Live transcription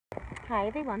Hi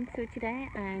everyone, so today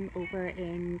I'm over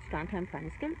in Strandtown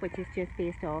Primary School, which is just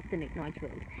based off the Newton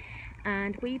Road,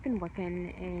 and we've been working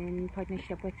in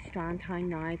partnership with Strandtown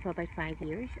now for about 5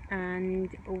 years, and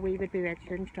we would be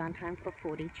registering Strandtown for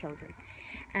 40 children.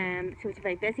 So it's a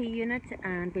very busy unit,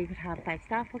 and we would have 5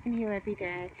 staff working here every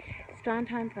day.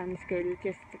 Strandtown Primary School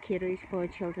just caters for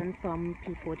children from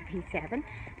P4 to P7,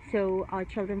 so our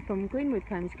children from Greenwood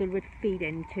Primary School would feed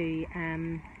into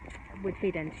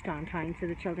Strandtown, so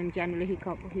the children generally who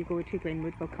go to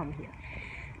Greenwood will come here.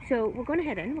 So we're going to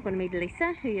head in, we're going to meet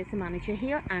Lisa, who is the manager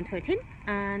here, and her team,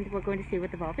 and we're going to see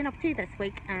what they've all been up to this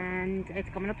week. And it's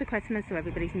coming up to Christmas, so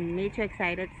everybody's major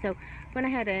excited, so we're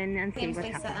going to head in and see what's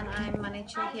happening. I'm Lisa and I'm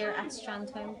manager here at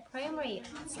Strandtown Primary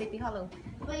at Sleepy Hollow.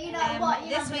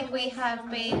 This week we have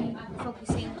been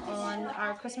focusing on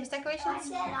our Christmas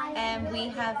decorations. We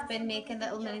have been making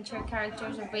little miniature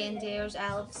characters of reindeers,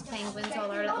 elves, penguins,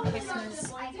 all our little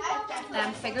Christmas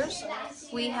figures.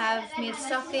 We have made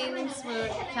stockings, we're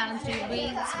planning to do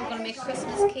wreaths, we're going to make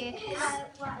Christmas cakes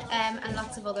and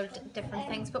lots of other different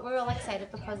things, but we're all excited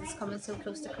because it's coming so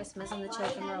close to Christmas, and the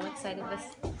children are all excited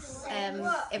with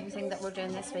everything that we're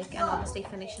doing this week, and obviously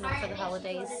finishing up for the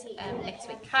holidays next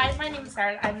week. Hi, my name is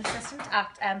Sarah. I'm an assistant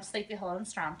at Sleepy Hollow in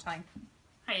Strandtown.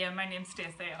 Hiya, my name's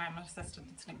Stacey and I'm an assistant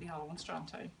at Sleepy Hollow in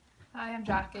Strandtown. Hi, I'm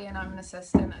Jackie and I'm an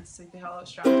assistant at Sleepy Hollow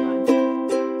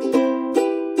Strandtown.